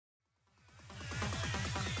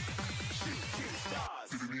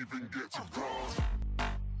even get to bronze.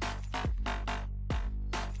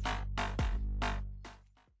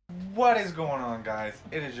 What is going on, guys?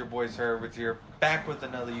 It is your boy Sredwards here, back with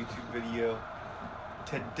another YouTube video.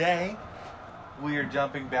 Today, we are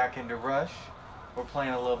jumping back into Rush. We're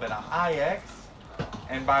playing a little bit of IX,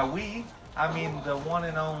 and by we, I mean the one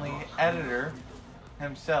and only editor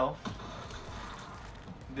himself,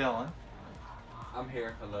 Dylan. I'm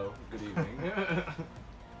here. Hello. Good evening.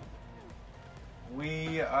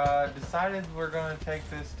 We decided we're going to take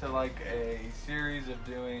this to like a series of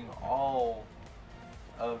doing all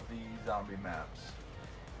of the zombie maps.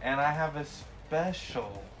 And I have a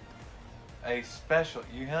special,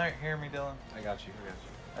 you hear me, Dylan? I got you.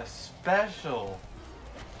 A special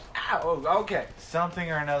Ow! Okay.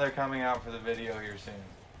 something or another coming out for the video here soon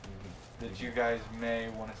that you guys may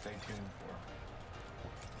want to stay tuned for.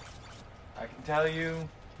 I can tell you,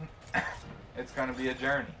 it's going to be a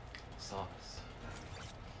journey. Sauce.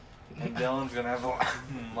 And Dylan's going to have a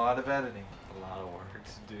lot of editing. A lot of work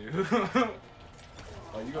to do.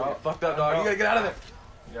 Oh, you gonna get fucked up, no. dog. You gotta get out of there.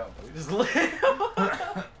 Yo, We just live.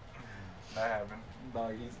 that happened.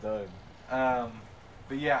 Dog, he's done.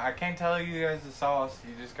 But yeah, I can't tell you guys the sauce.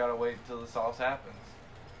 You just gotta wait until the sauce happens.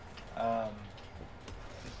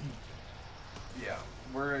 Yeah,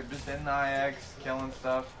 we're just in the IX, killing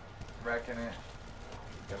stuff, wrecking it.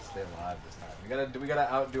 We gotta stay alive this time. We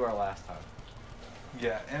gotta outdo our last time.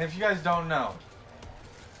 Yeah, and if you guys don't know,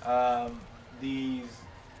 these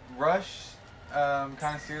Rush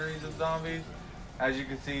kind of series of zombies, as you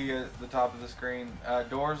can see at the top of the screen,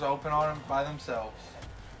 doors open on them by themselves.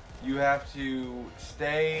 You have to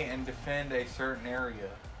stay and defend a certain area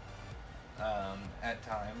at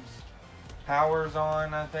times. Power's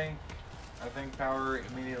on, I think. I think power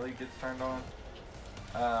immediately gets turned on.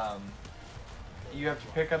 You have to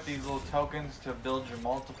pick up these little tokens to build your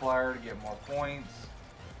multiplier to get more points.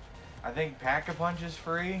 I think Pack-a-Punch is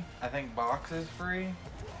free. I think Box is free.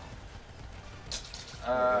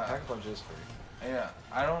 Pack-a-Punch is free. Yeah,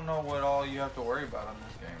 I don't know what all you have to worry about in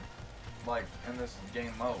this game. Like, in this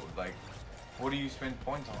game mode. Like, what do you spend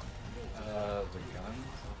points on? The guns.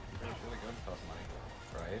 I'm pretty sure the guns cost money,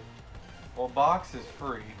 right? Well, Box is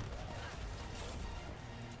free.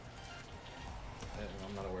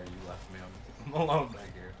 I'm not aware you left me. I'm alone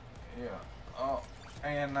back here. Yeah. Oh,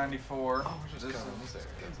 and 94. Oh, we're just this going this area.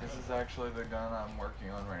 This is actually the gun I'm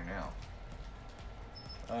working on right now.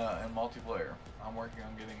 In multiplayer. I'm working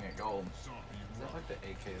on getting it gold. Is that like the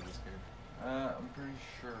AK of this game? I'm pretty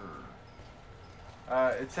sure.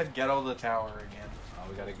 It said ghetto the tower again. Oh,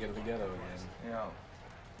 we gotta get to the ghetto again. Yeah.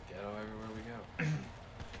 Ghetto everywhere we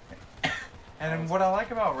go. And what I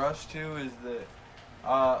like about Rush too is that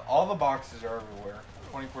all the boxes are everywhere,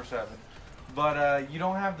 24/7. But you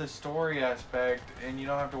don't have the story aspect, and you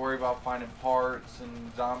don't have to worry about finding parts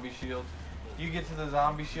and zombie shields. You get to the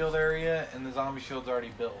zombie shield area, and the zombie shield's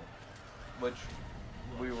already built, which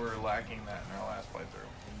we were lacking that in our last playthrough.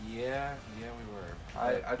 Yeah, we were.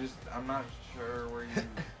 I'm not sure where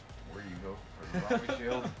you go for the zombie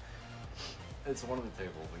shield. It's one of the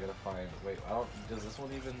tables. We gotta find. Wait, does this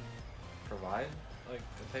one even provide like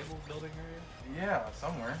a table building area? Yeah,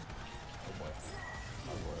 somewhere. Oh boy.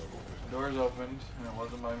 Doors opened, and it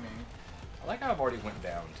wasn't by me. I like how I've already went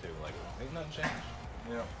down too. Like, ain't nothing changed.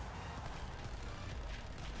 Yep.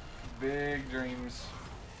 Big dreams.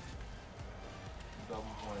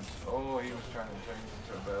 Double points. Oh, he was trying to change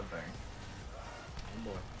into a bad thing. Oh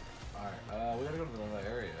boy. Alright, we gotta go to another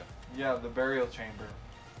area. Yeah, the burial chamber.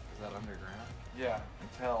 Is that underground? Yeah,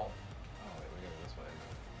 it's hell. Oh wait, we gotta go this way.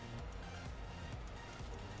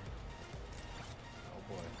 Oh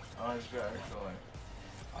boy. Oh, it's actually.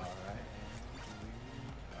 Alright.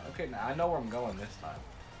 Okay, now I know where I'm going this time.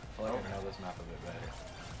 I feel like I know this map a bit better.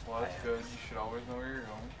 Well, that's good. You should always know where you're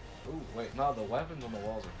going. Ooh, wait, no, the weapons on the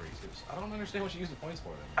walls are free too. So I don't understand what you use the points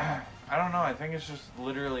for then. I don't know. I think it's just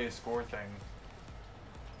literally a score thing.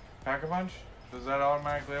 Pack-a-Punch? Does that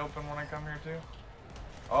automatically open when I come here too?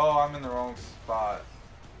 Oh, I'm in the wrong spot.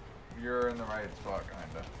 You're in the right spot,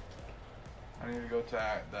 kinda. I need to go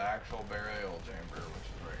to the actual burial chamber, which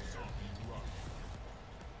is right here.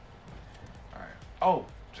 Alright. Oh!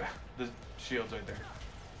 The shield's right there.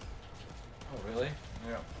 Oh, really?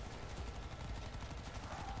 Yeah.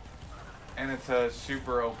 And it's a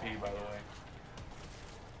super OP, by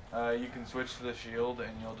the way. You can switch to the shield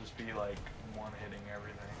and you'll just be like one-hitting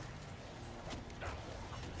everything.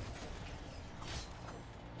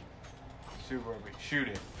 Super OP. Shoot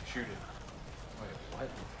it. Shoot it. Wait, what?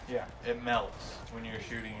 Yeah, it melts when you're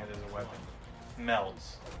shooting it as a weapon.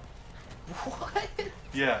 Melts. What?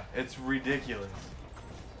 Yeah, it's ridiculous.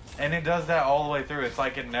 And it does that all the way through. It's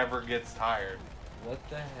like it never gets tired. What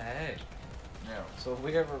the heck? Yeah. So if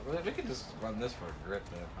we could just run this for a grip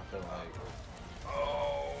then. I feel like.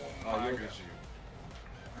 Oh Oh, my look God. at you.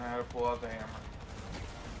 I had to pull out the hammer.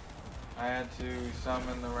 I had to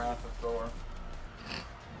summon the Wrath of Thor.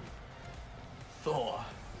 Thor.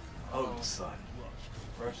 Oh. Son.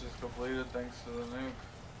 Rush is completed thanks to the nuke.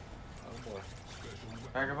 Oh boy.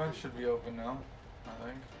 Pack-a-Punch should be open now, I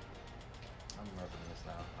think. I'm repping this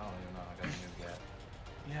now. I don't even know I got a nuke yet.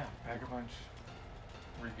 Yeah, Pack-a-Punch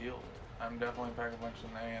revealed. I'm definitely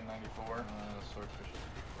Pack-a-Punching the AN-94. Swordfish is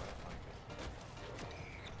pretty flat. I like it.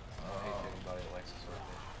 I hate anybody that likes a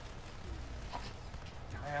swordfish.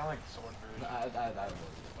 Hey, I like the Swordfish. I love it.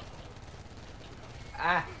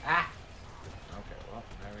 Ah! Okay, well,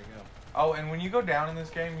 there we go. Oh, and when you go down in this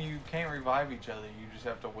game, you can't revive each other. You just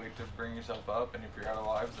have to wait to bring yourself up, and if you're out of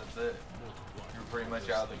lives, that's it. You're pretty much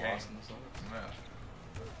out of the game. Yeah.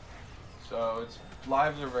 So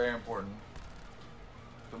lives are very important.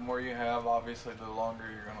 The more you have, obviously, the longer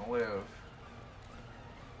you're gonna live.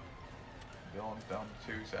 Dylan's down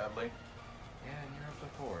to 2, sadly. Yeah, and you're up to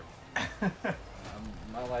 4.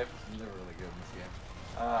 My life is never really good in this game.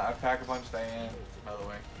 I Pack-a-Punched AN, by the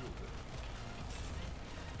way.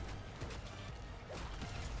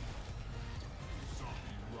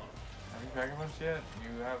 Have you Pack-a-Punched yet?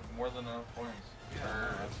 You have more than enough points.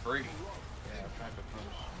 Yeah, It's free. Yeah, I've tried to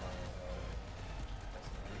punch my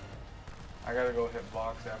I gotta go hit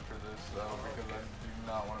box after this though, because I do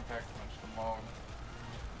not want to Pack-a-Punch the mode.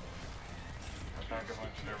 I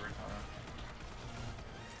Pack-a-Punch it every time.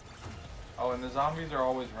 Oh, and the zombies are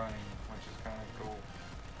always running, which is kind of cool,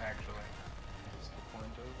 actually. What's the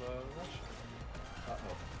point of Russia?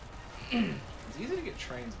 Uh-oh. It's easy to get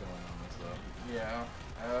trains going on this though. Yeah,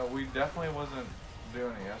 we definitely wasn't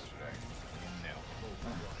doing it yesterday. No.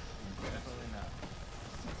 Definitely not.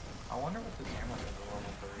 I wonder what this hammer is at level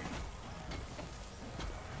 3.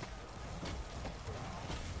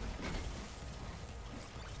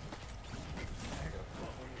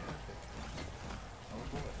 Oh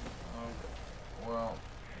boy. Okay. Well,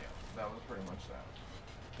 yeah, that was pretty much that.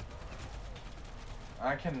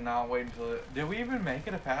 I cannot wait until it... Did we even make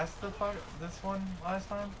it past this one last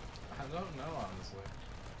time? I don't know, honestly.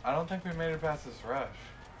 I don't think we made it past this rush.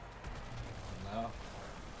 No.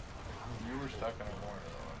 You were stuck in a corner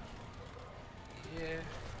though. Yeah.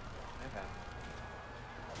 I've had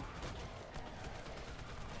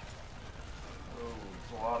Oh,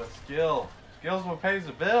 it's a lot of skill. Skill's what pays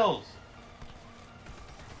the bills.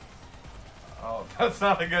 Oh, that's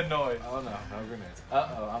not a good noise. Oh no, no grenades.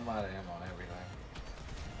 Uh-oh, I'm out of ammo on everything.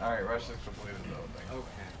 Alright, rush is completed though.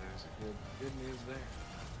 Okay, there's a good news there.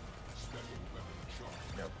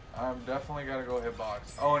 Yep. I'm definitely gotta go hit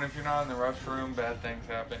box. Oh, and if you're not in the rush room, bad things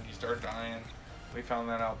happen. You start dying. We found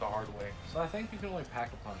that out the hard way. So I think you can only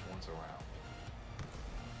Pack-a-Punch once around.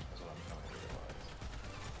 That's what I'm coming to realize.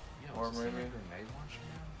 Yo, Or is this maybe- a grenade launcher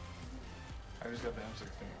now? I just got the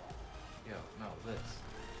M16. Yo, no, this.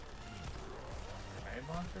 Grenade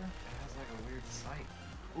launcher? It has like a weird sight.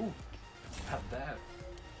 Ooh, not that.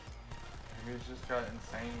 Maybe it's just got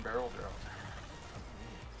insane barrel drop.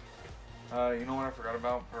 You know what I forgot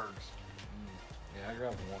about? Perks. Yeah, I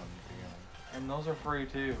grabbed one at the beginning. And those are free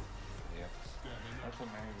too. Yep. That's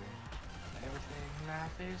amazing. Everything in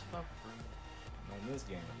life is for free. No, in this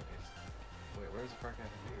game at least. Wait, where's the perk at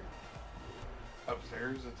here?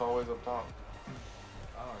 Upstairs, it's always up top.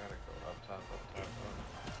 Oh, I gotta go up top, up top,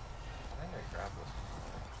 up. I think I grabbed this one.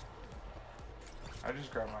 I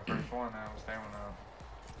just grabbed my first one and I was stamina up.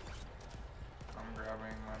 I'm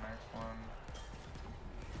grabbing my next one.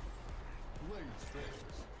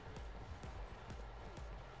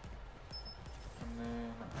 And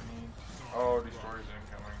then I need... Oh, destroyer's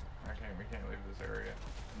incoming. We can't leave this area.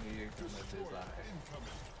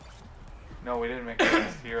 No, we didn't make it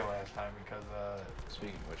past here last time because,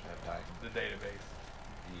 Speaking of which, I have died. the database.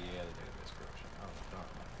 Yeah, the database corruption. Oh, darn.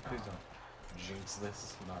 Please don't jinx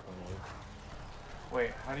this. I'm not gonna live.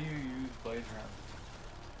 Wait, how do you use blaze round?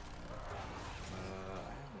 I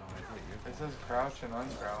have no idea. It says crouch and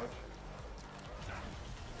uncrouch.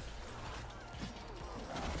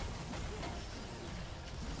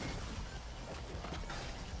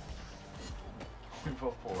 We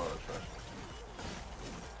both pulled out of trash.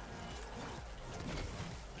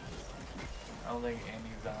 I don't think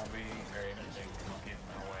any zombie or anything can get in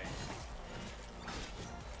my way.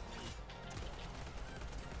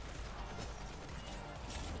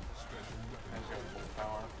 I just got full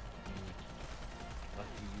power.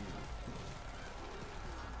 Lucky you.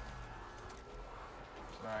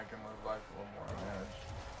 So now I can live life a little more on edge.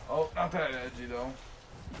 Oh, not that edgy though.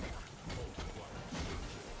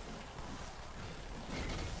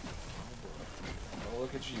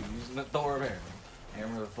 Look at you using the Thor hammer.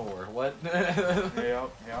 Hammer of Thor. What? Yep.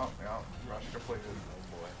 Rush completed.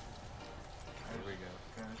 Oh boy. Here we go.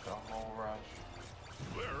 Finish the whole rush.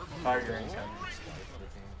 Tiger incoming.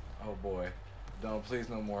 Oh boy. No, please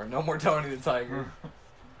no more. No more Tony the Tiger. I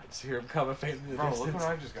just hear him coming facing the Bro, distance. look what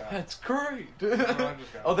I just got. That's great. Look what I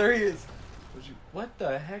just got. Oh, there he is. What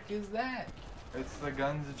the heck is that? It's the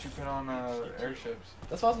guns that you put on airships.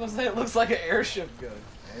 That's what I was gonna say. It looks like an airship gun.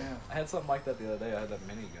 Yeah. I had something like that the other day. I had that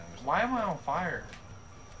minigun. Why am I on fire?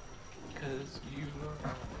 Because you are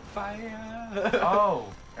on fire. Oh,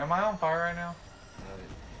 am I on fire right now?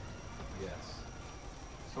 Yes.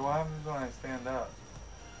 So what happens when I stand up?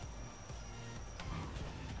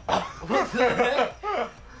 What the heck?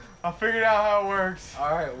 I figured out how it works.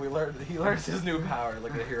 All right, we learned. He learns his new power,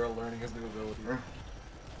 like a hero learning his new ability.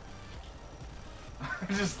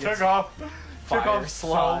 Just Gets took off. Took fire off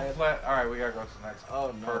slide. so flat. All right, we gotta go to the next.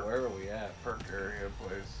 Oh no, perk, where are we at? perk area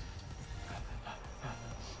place.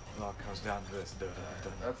 It all comes down to this.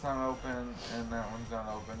 That's not open, and that one's not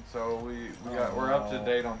open. So we're up to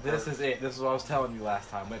date on. This perks. is it. This is what I was telling you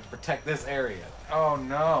last time. We have to protect this area. Oh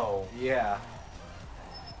no. Yeah.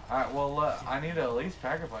 Alright, well, I need to at least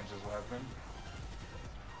Pack-a-Punch's weapon.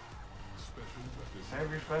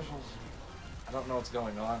 Save your specials. I don't know what's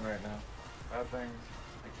going on right now. Bad things.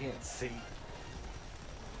 I can't see.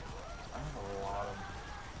 I have a lot of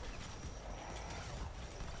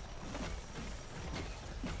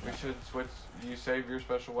them. We should switch. You save your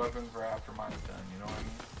special weapons for after mine's done, you know what I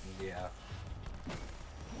mean? Yeah.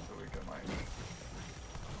 So we can, like,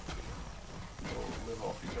 we'll live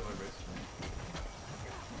off each other, basically.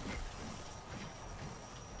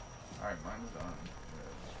 Alright, mine's done. Yeah,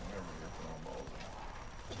 just whenever you're throwing balls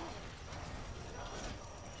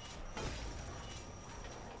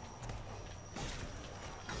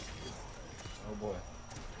Oh boy.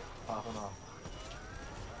 Popping off.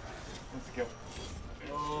 Let's go.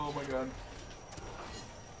 Oh my god.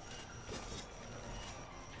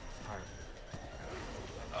 Alright.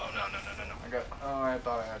 Oh no. I got. Oh, I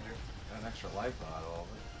thought I had you. Got an extra life bottle.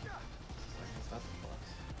 I guess that's a plus.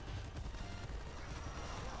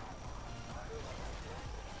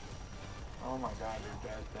 Oh my god, dude,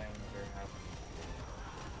 bad things are happening.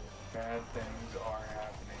 Bad things are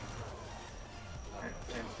happening.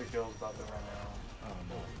 Insta-kill's about to run out. Oh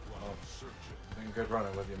no. Oh, it's been good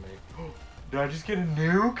running with you, mate. Did I just get a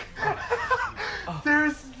nuke?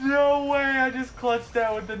 There's no way I just clutched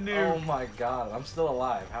that with the nuke. Oh my god, I'm still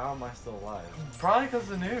alive. How am I still alive? Probably because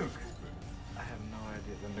the nuke. I have no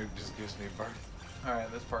idea. The nuke just gives me birth.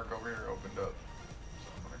 Alright, this park over here opened up.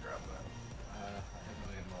 So I'm gonna grab that. I have no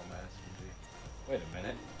ammo mass. Wait a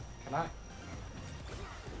minute. Can I?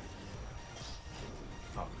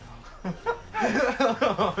 Oh no.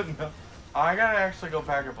 Oh no. I gotta actually go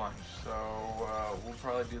Pack-a-Punch, so we'll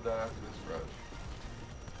probably do that after this rush.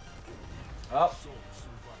 Oh.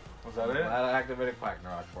 Was that it? I activated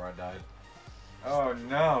Quacknarok before I died. Oh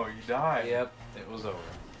no, you died. Yep, it was over.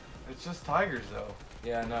 It's just tigers though.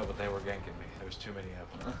 Yeah, I know, but they were ganking me. There was too many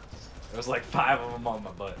of them. There was like 5 of them on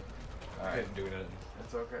my butt. I Alright. couldn't do nothing.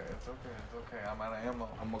 It's okay, it's okay, it's okay. I'm out of ammo.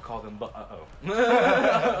 I'm gonna call them uh-oh.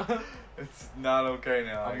 It's not okay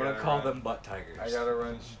now. I'm gonna call them butt tigers. I gotta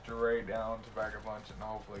run straight down to Pack-a-Punch and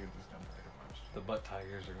hopefully get this done Pack-a-Punch. The butt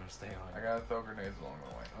tigers are gonna stay on I you. gotta throw grenades along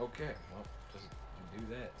the way. Okay, well, just do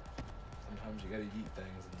that. Sometimes you gotta yeet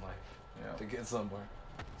things in life Yeah. to get somewhere.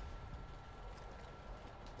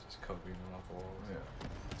 Just coping them off the walls.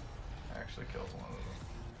 Yeah. Actually kills one of them.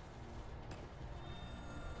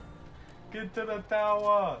 Get to the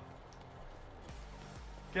tower!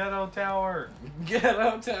 Ghetto tower!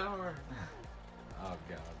 Ghetto tower! Oh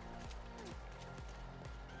god.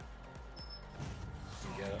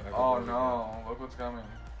 Oh no, look what's coming.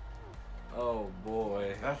 Oh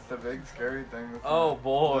boy. That's the big scary thing. Oh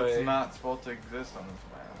boy. It's not supposed to exist on this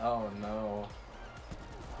map. Oh no.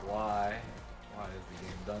 Why? Why has the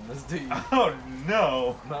game done this to you? Oh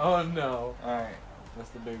no! Oh no. Alright, That's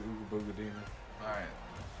the big Ooga Booga demon. alright.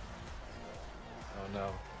 Oh no.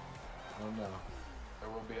 Oh no. There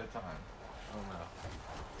will be a time. Oh no.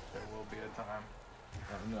 There will be a time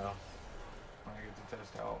Oh no. when I get to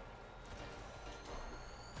test out.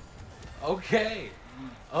 Okay.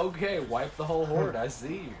 Okay, wipe the whole horde. I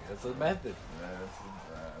see you. That's a method.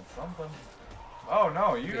 That's something. Oh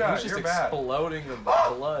no, He's you're just bad. exploding in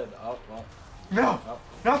blood. Oh, well. No, Oh.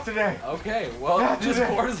 not today. Okay, well, Not it just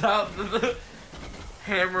today. pours out the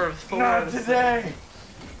hammer of Thor. Not today.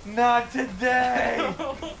 Not today.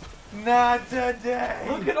 Not today.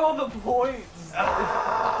 Look at all the points.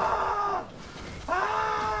 Ah!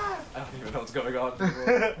 Ah! I don't even know what's going on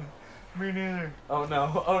anymore. Me neither. Oh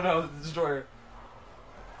no, the destroyer.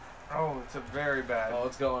 Oh, it's a very bad. Oh,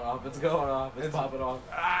 it's going off. It's going off. It's popping off.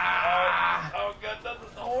 Ah! Oh, God. The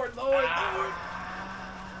horde. The horde. The horde.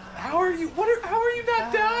 How are you? How are you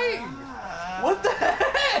not dying? What the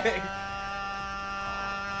heck?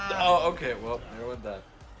 Oh, okay. Well, there went that.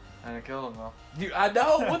 And I killed him though. I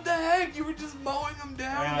know. What the heck? You were just mowing them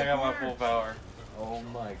down. And I got my full power. Oh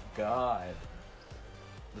my God.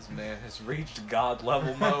 This man has reached God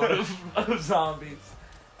level mode of zombies.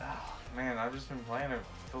 Oh, man, I've just been playing it.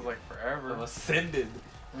 Feels like forever. I've ascended.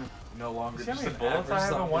 No longer See how just many an bullets I average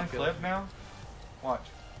have in zombie one killer. clip now? Watch.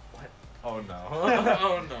 What? Oh no.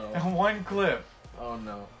 Oh no. One clip. Oh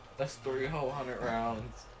no. That's 300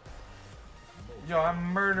 rounds. Yo,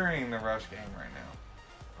 I'm murdering the rush game right now.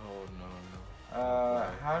 Oh no.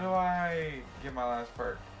 How do I get my last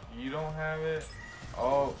perk? You don't have it?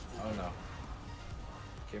 Oh. Oh no.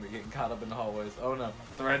 Can't be getting caught up in the hallways. Oh no.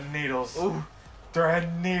 Threading needles. Ooh.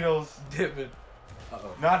 Threading needles. Dipping.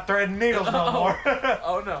 Uh-oh. Not threading needles no more.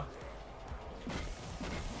 Oh no.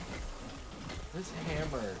 This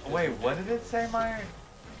hammer. Wait, what did it say my...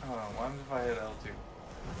 Hold on, what if I hit L2?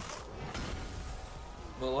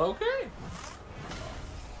 Well, okay.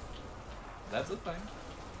 That's a thing.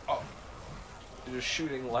 Oh. You're just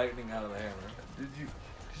shooting lightning out of the hammer. Did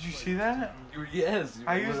you see that? Yes.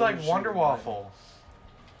 I used like Wonder Waffle.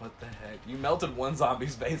 What the heck? You melted one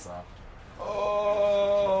zombie's face off.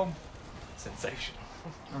 Oh. Sensational.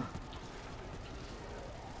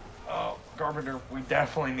 Oh, Carpenter, we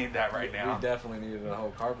definitely need that right now. We definitely needed a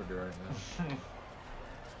whole carpenter right now.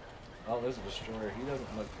 Oh, there's a destroyer. He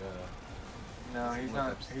doesn't look. No, he's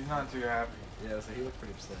not. He's not too happy. Yeah, so he looked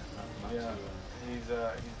pretty upset. Not Yeah, too, he's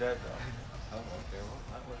dead though. Oh, okay. Well,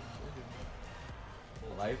 that was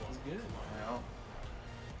good. Life is good. Yeah.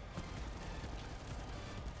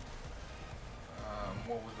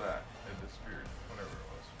 What was that? It disappeared. Whatever it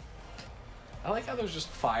was. I like how there's just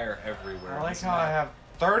fire everywhere. I like how I have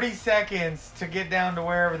 30 seconds to get down to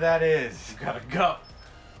wherever that is. You gotta go.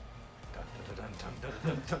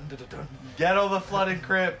 Ghetto the flooded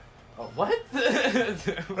crypt. Oh, what?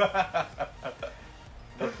 The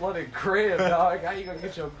flooded crib, dog. How you gonna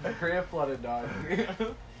get your crib flooded, dog?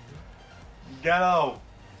 Ghetto.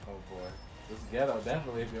 Oh boy, this ghetto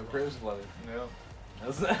definitely if your crib's flooded. No.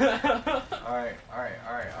 Alright.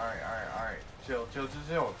 Alright. Chill.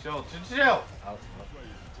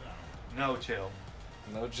 No chill.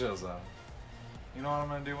 No chill zone. You know what I'm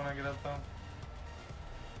gonna do when I get up though?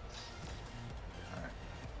 Alright.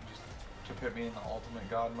 Just to put me in the ultimate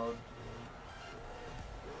god mode.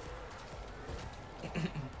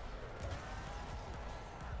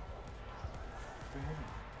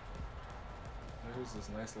 There's this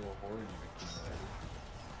nice little horde you can keep.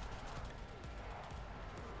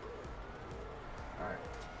 Alright.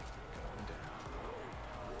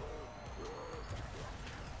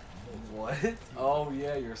 What? Oh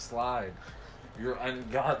yeah, your slide. You're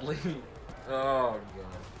ungodly. Oh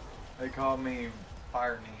god. They call me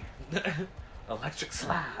Fire Knee. Electric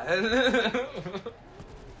slide.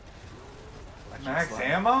 Max slide.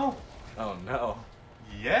 ammo? Oh no.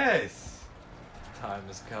 Yes! Time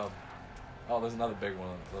has come. Oh, there's another big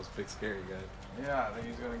one. Those big scary guys. Yeah, I think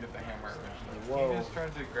he's gonna get the hammer eventually. Whoa. He just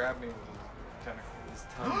tried to grab me with his tentacles. This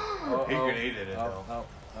time. He grenaded it though. Oh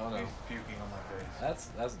no. He's puking on my face.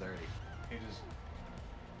 That's dirty. He just...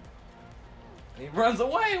 He runs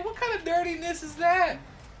away. What kind of dirtiness is that?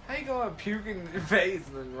 How you gonna puke in your face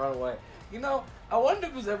and then run away? You know, I wonder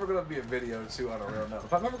if there's ever gonna be a video too on a real note.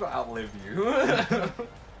 If I'm ever gonna outlive you.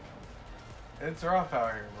 It's rough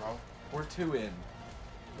out here, bro. We're 2 in.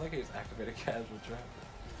 I like he's activated casual trap.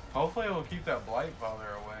 Hopefully we'll keep that blight while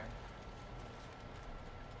they're away.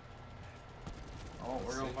 Oh,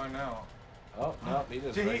 we're gonna find out. Oh, no, he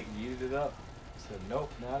just Did he- like yeeted it up. Said, nope,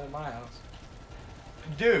 not in my house.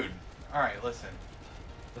 Dude! Alright, listen.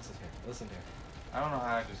 Listen here, listen here. I don't know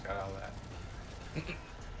how I just got out of that.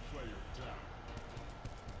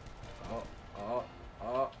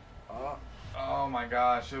 Oh my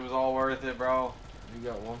gosh, it was all worth it, bro. You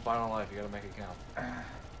got one final life, you gotta make it count.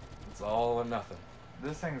 It's all or nothing.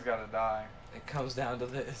 This thing's gotta die. It comes down to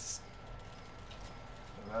this.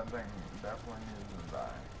 That thing definitely needs to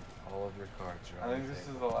die. All of your cards are I on think the this is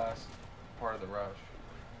table. the last part of the rush.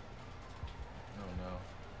 Oh no.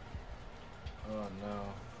 Oh no.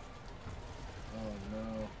 Oh no.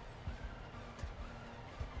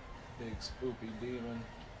 Big spoopy demon.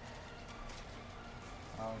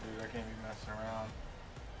 Oh dude, I can't be messing around.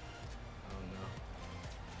 Oh no.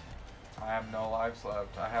 I have no lives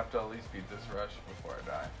left. I have to at least beat this rush before I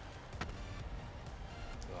die.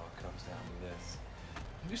 It all comes down to this.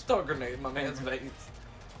 You stole a grenade in my man's face.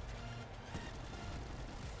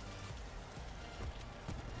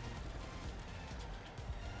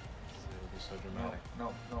 so dramatic.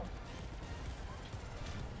 No, no.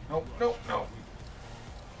 No, no, no.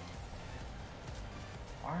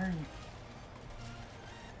 Why are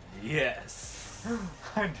you... Yes.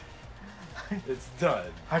 I It's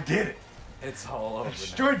done. did it. It's all over I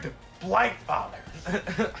destroyed the Blight Father.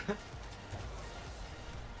 now.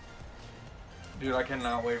 Dude, I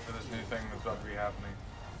cannot wait for this new thing that's about to be happening.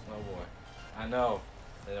 Oh boy. I know.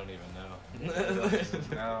 They don't even know.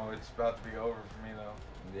 No, it's about to be over for me though.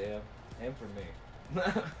 Yeah, and for me.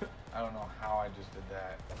 I don't know how I just did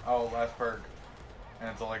that. Oh, last perk. And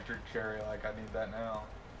it's electric cherry, like I need that now.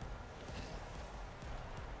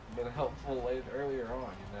 Been helpful earlier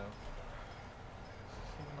on, you know.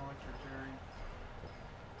 Is this an electric cherry?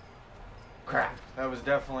 Crap. That was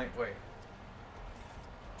definitely... Wait.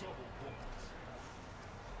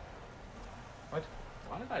 What?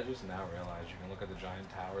 Why did I just now realize you can look at the giant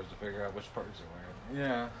towers to figure out which perks are where?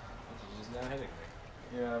 Yeah. This is just now hitting me.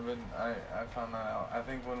 Yeah, but I found that out. I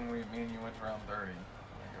think when me and you went to round 30. I think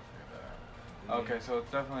I figured that out. Okay, so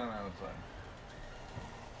it's definitely on the outside.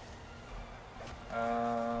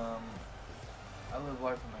 I live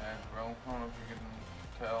life on the edge, bro. I don't know if you can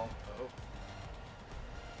tell. Oh.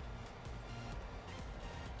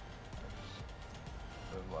 I just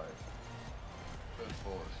live life to its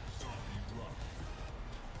fullest.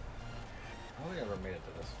 I don't think I ever made it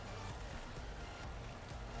to this.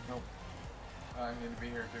 Nope. I need to be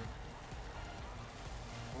here too.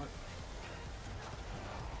 What?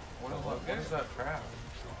 What is that trap?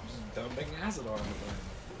 Just dumping acid on the thing.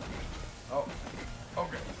 Oh.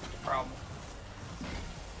 Okay. Problem.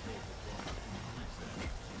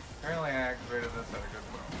 Apparently I activated this at a good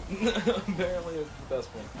moment. Apparently it's the best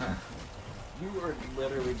one. You are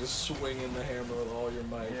literally just swinging the hammer with all your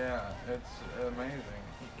might. Yeah, it's amazing.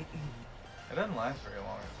 It doesn't last very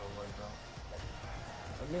long until like though.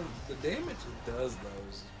 I mean, the damage it does though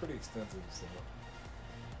is pretty extensive. So.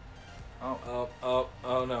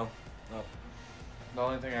 Oh no. Oh. The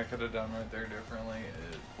only thing I could have done right there differently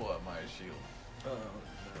is pull up my shield. Oh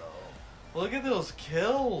no. Look at those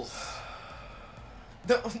kills.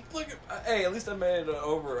 No, look at, hey, at least I made it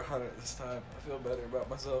over 100 this time. I feel better about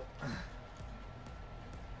myself.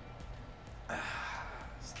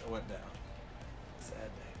 Still went down. Sad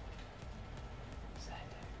day. Sad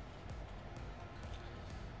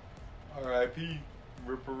day. R.I.P.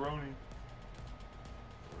 Ripperoni.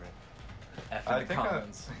 Rip. I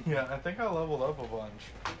think I leveled up a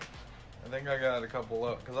bunch. I think I got a couple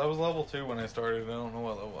up because I was level 2 when I started. I don't know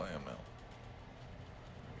what level I am now.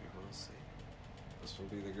 We will see. This will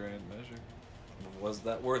be the grand measure. Was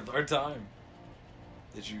that worth our time?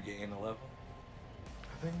 Did you gain a level?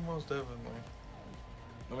 I think most definitely.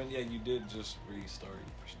 I mean, yeah, you did just restart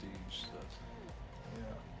your prestige, so Yeah.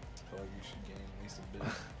 I feel like you should gain at least a bit.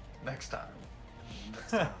 Next time.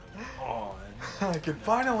 Next time. On. I can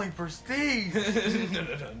finally prestige.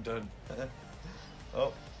 Dun, dun, dun.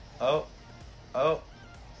 Oh. Oh. Oh.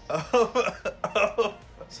 Oh. Oh.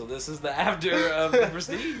 So this is the after of the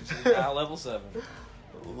prestige. Now level 7.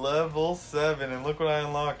 Level 7, and look what I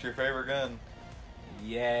unlocked. Your favorite gun.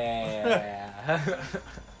 Yeah.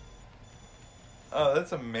 Oh,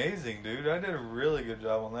 that's amazing, dude. I did a really good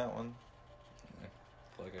job on that one. I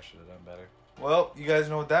feel like I should have done better. Well, you guys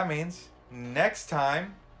know what that means. Next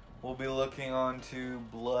time, we'll be looking on to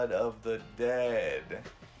Blood of the Dead.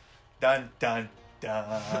 Dun, dun, dun.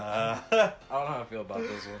 I don't know how I feel about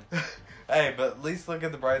this one. Hey, but at least look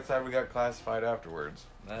at the bright side. We got classified afterwards.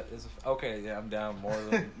 That is okay. Yeah, I'm down more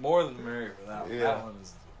than the merrier for that one. Yeah. That one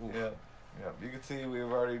is. Oof. Yeah. Yeah. You can see we've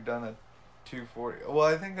already done a 240. Well,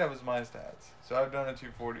 I think that was my stats. So I've done a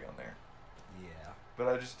 240 on there. Yeah. But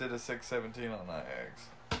I just did a 617 on my eggs.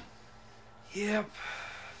 Yep.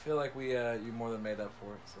 I feel like you more than made up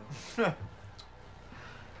for it. So.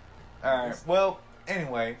 Alright, well,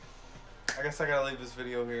 anyway, I guess I gotta leave this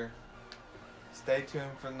video here. Stay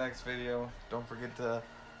tuned for the next video. Don't forget to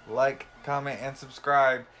like, comment, and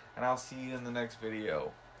subscribe. And I'll see you in the next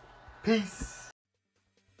video. Peace!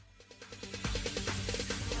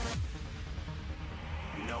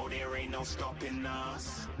 No, there ain't no stopping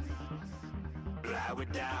us. Fly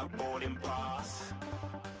without boarding pass.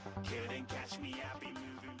 Couldn't catch me, I'll be